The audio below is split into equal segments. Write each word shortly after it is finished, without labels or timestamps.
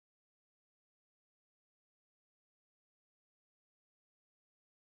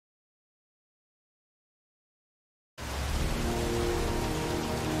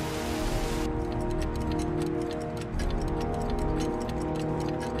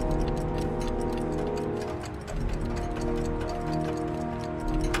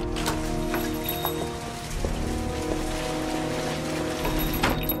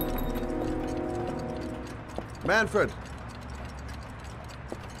Manfred!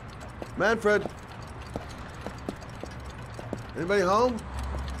 Manfred! Anybody home?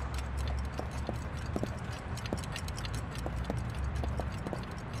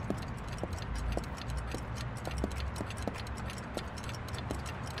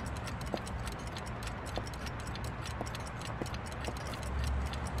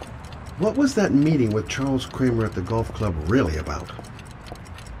 What was that meeting with Charles Kramer at the golf club really about?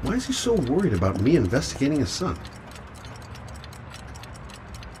 Why is he so worried about me investigating his son?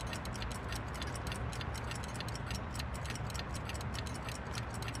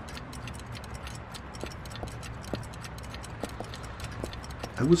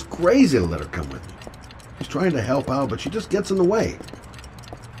 I was crazy to let her come with me. She's trying to help out, but she just gets in the way.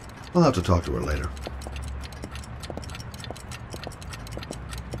 I'll have to talk to her later.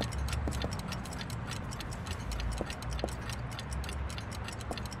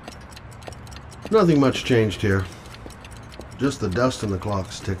 Nothing much changed here. Just the dust and the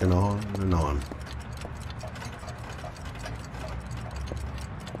clocks ticking on and on.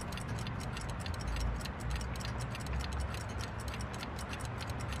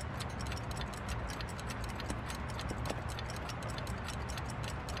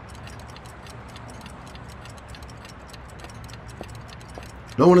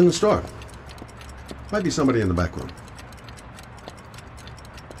 No one in the store. Might be somebody in the back room.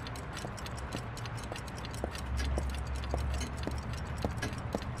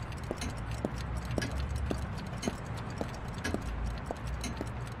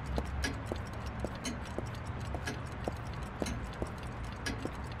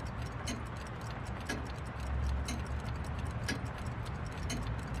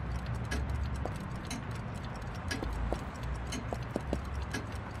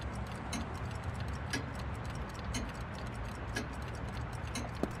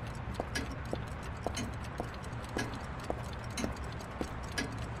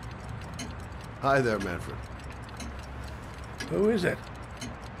 Hi there, Manfred. Who is it?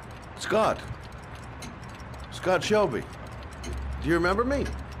 Scott. Scott Shelby. Do you remember me?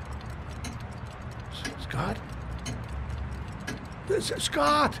 Scott? This is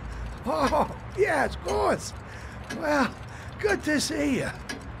Scott! Oh, yes, of course. Well, good to see you.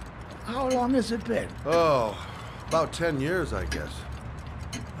 How long has it been? Oh, about 10 years, I guess.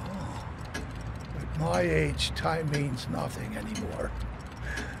 At my age, time means nothing anymore.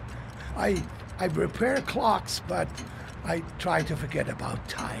 I repair clocks, but I try to forget about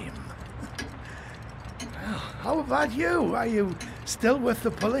time. Well, how about you? Are you still with the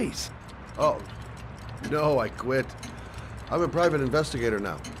police? Oh, no, I quit. I'm a private investigator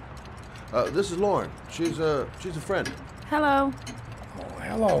now. This is Lauren. She's a friend. Hello. Oh,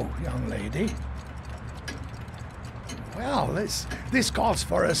 hello, young lady. Well, this calls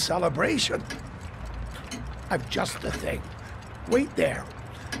for a celebration. I've just the thing. Wait there.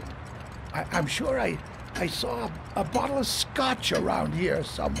 I'm sure I saw a bottle of scotch around here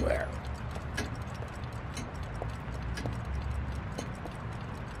somewhere.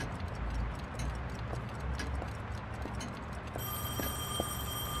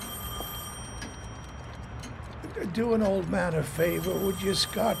 Do an old man a favor, would you,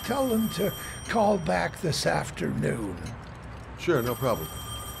 Scott? Tell them to call back this afternoon. Sure, no problem.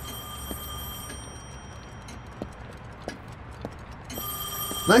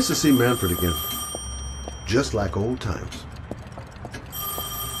 Nice to see Manfred again. Just like old times.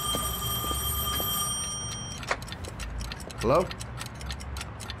 Hello?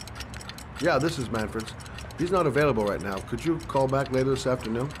 Yeah, this is Manfred's. He's not available right now. Could you call back later this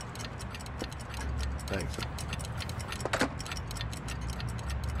afternoon? Thanks.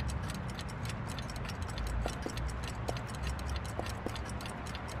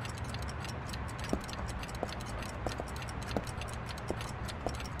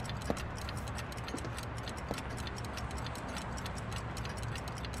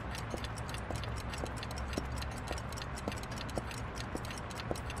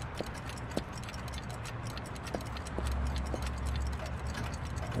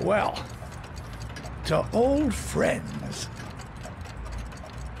 Well, to old friends.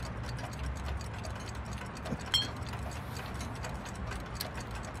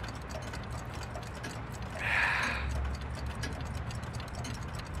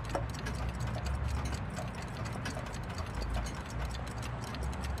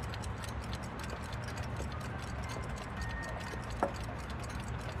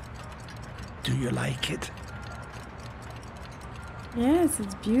 Do you like it? Yes,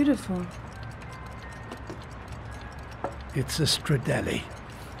 it's beautiful. It's a Stradelli,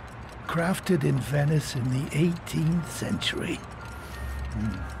 crafted in Venice in the 18th century.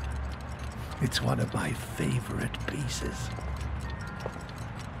 It's one of my favorite pieces.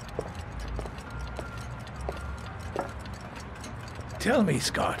 Tell me,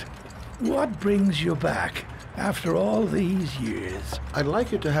 Scott, what brings you back after all these years? I'd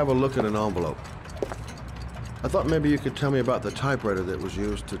like you to have a look at an envelope. I thought maybe you could tell me about the typewriter that was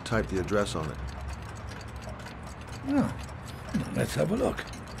used to type the address on it. Oh, let's have a look.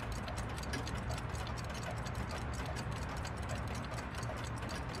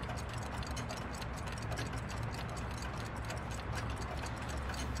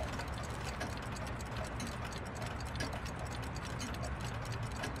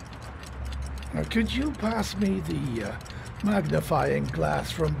 Could you pass me the magnifying glass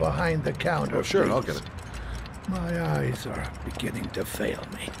from behind the counter, Oh, sure, please? I'll get it. My eyes are beginning to fail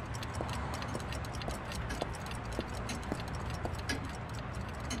me.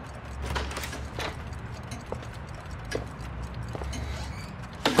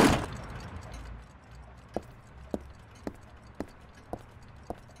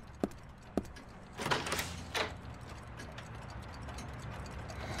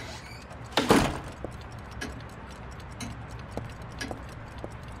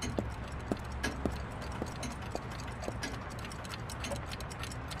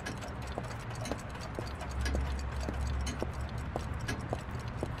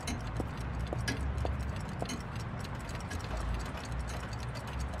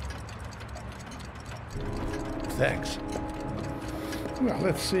 Thanks. Well,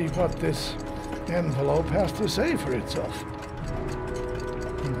 let's see what this envelope has to say for itself.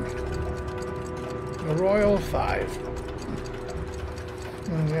 The Royal 5.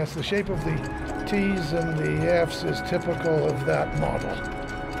 Yes, the shape of the T's and the F's is typical of that model.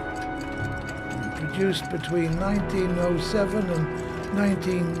 Produced between 1907 and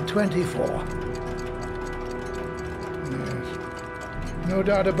 1924. Yes. No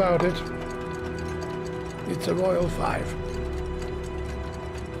doubt about it. It's a Royal 5.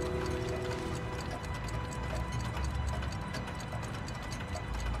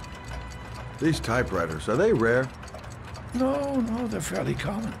 These typewriters, are they rare? No, they're fairly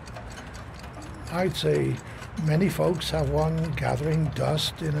common. I'd say many folks have one gathering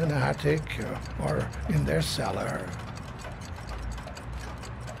dust in an attic or in their cellar.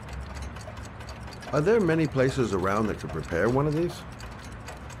 Are there many places around that could repair one of these?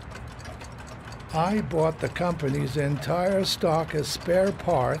 I bought the company's entire stock of spare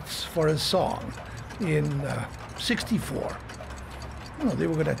parts for a song in '64. Well, they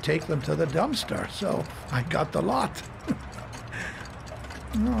were going to take them to the dumpster, so I got the lot.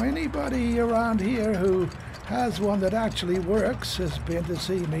 No, anybody around here who has one that actually works has been to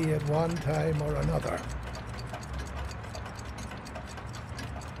see me at one time or another.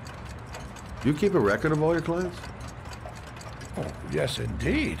 You keep a record of all your clients? Oh, yes,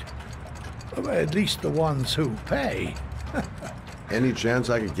 indeed. At least the ones who pay. Any chance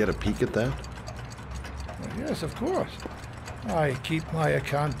I could get a peek at that? Yes, of course. I keep my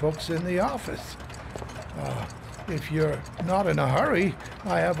account books in the office. If you're not in a hurry,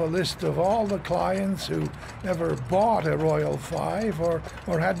 I have a list of all the clients who ever bought a Royal 5 or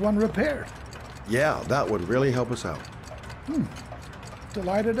had one repaired. Yeah, that would really help us out.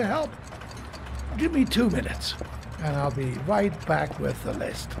 Delighted to help. Give me 2 minutes, and I'll be right back with the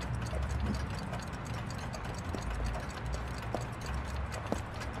list.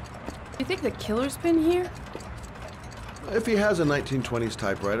 You think the killer's been here? If he has a 1920s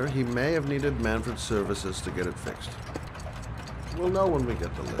typewriter, he may have needed Manfred's services to get it fixed. We'll know when we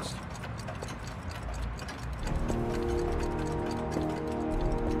get the list.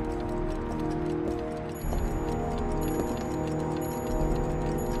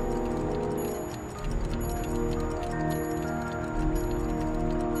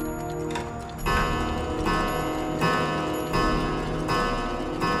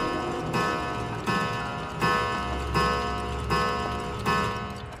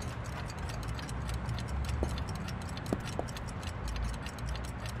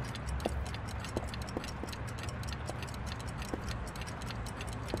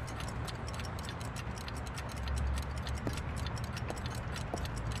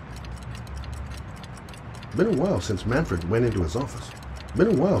 Been a while since Manfred went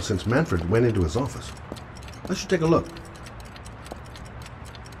into his office. I should take a look.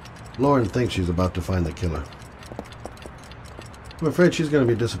 Lauren thinks she's about to find the killer. I'm afraid she's going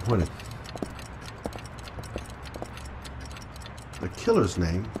to be disappointed. The killer's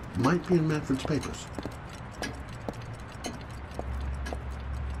name might be in Manfred's papers.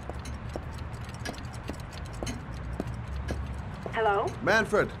 Hello?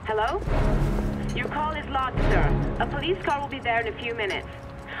 Manfred! Hello? Your call is logged, sir. A police car will be there in a few minutes.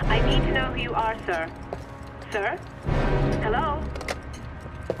 I need to know who you are, sir. Sir? Hello?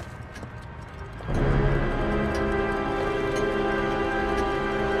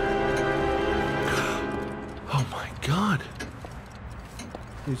 Oh my God.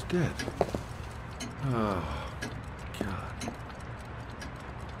 He's dead. Oh, God.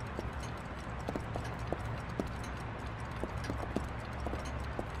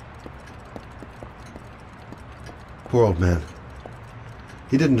 Poor old man.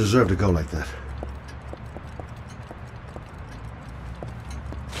 He didn't deserve to go like that.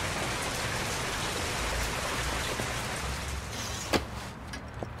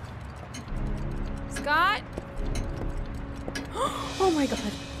 Scott? Oh my God.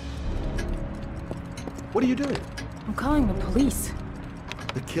 What are you doing? I'm calling the police.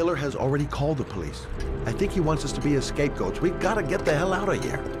 The killer has already called the police. I think he wants us to be his scapegoats. We gotta get the hell out of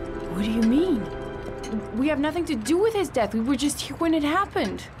here. What do you mean? We have nothing to do with his death. We were just here when it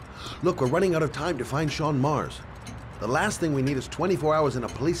happened. Look, we're running out of time to find Sean Mars. The last thing we need is 24 hours in a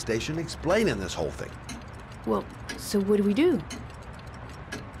police station explaining this whole thing. Well, so what do we do?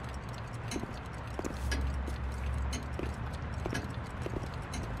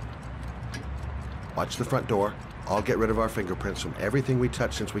 Watch the front door. I'll get rid of our fingerprints from everything we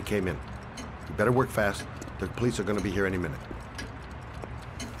touched since we came in. You better work fast. The police are gonna be here any minute.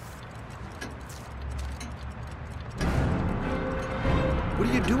 What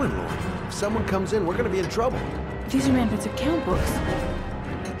are you doing, Lauren? If someone comes in, we're gonna be in trouble. These are Manfred's account books.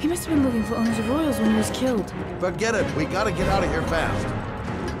 He must have been looking for owners of Royals when he was killed. Forget it. We gotta get out of here fast.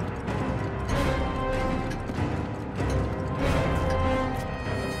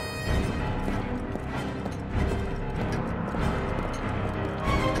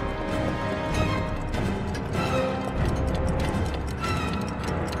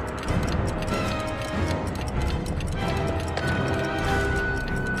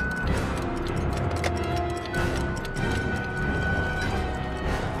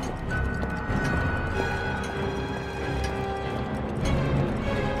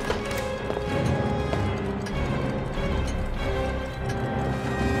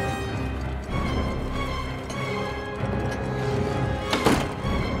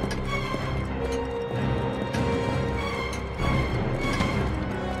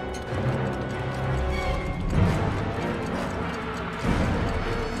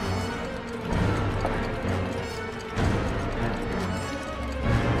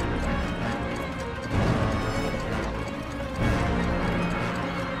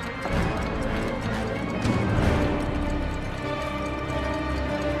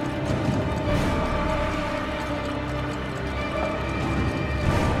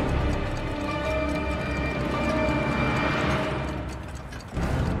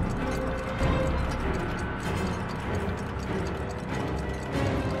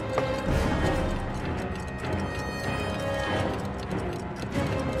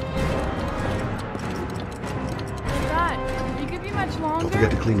 Don't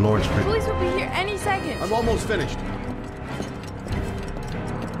forget to clean Lauren's print. Police will be here any second. I'm almost finished.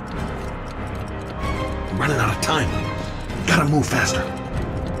 I'm running out of time. Gotta move faster.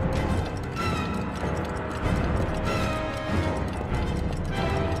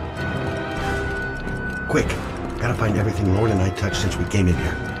 Quick. Gotta find everything Lauren and I touched since we came in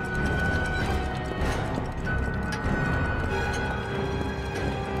here.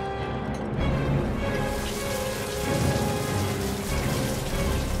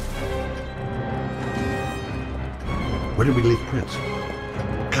 Where did we leave prints?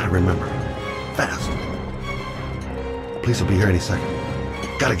 Gotta remember. Fast. Police will be here any second.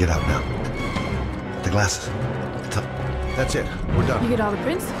 Gotta get out now. The glasses. That's it. We're You done. get all the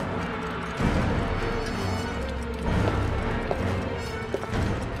prints?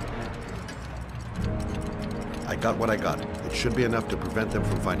 I got what I got. It should be enough to prevent them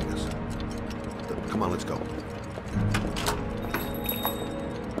from finding us. Come on, let's go.